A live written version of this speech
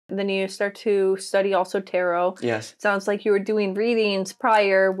Then you start to study also tarot. Yes. Sounds like you were doing readings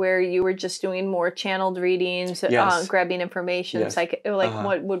prior where you were just doing more channeled readings, Yes. grabbing information, Yes. like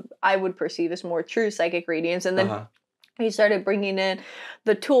what I would perceive as more true psychic readings. And then you started bringing in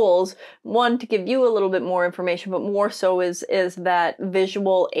the tools, one, to give you a little bit more information, but more so is that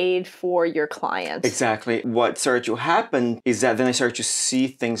visual aid for your clients. Exactly. What started to happen is that then I started to see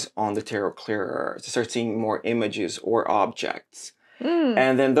things on the tarot clearer, to start seeing more images or objects.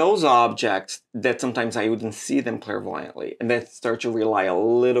 And then those objects that sometimes I wouldn't see them clairvoyantly, and then start to rely a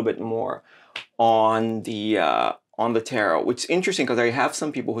little bit more on the tarot, which is interesting because I have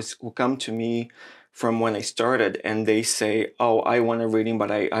some people who come to me from when I started and they say, oh, I want a reading,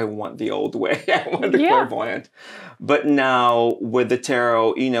 but I want the old way. I want the clairvoyant. But now with the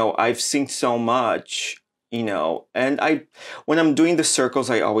tarot, you know, I've seen so much, you know, and when I'm doing the circles,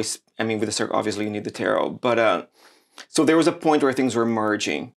 with the circle, obviously you need the tarot, but so there was a point where things were merging.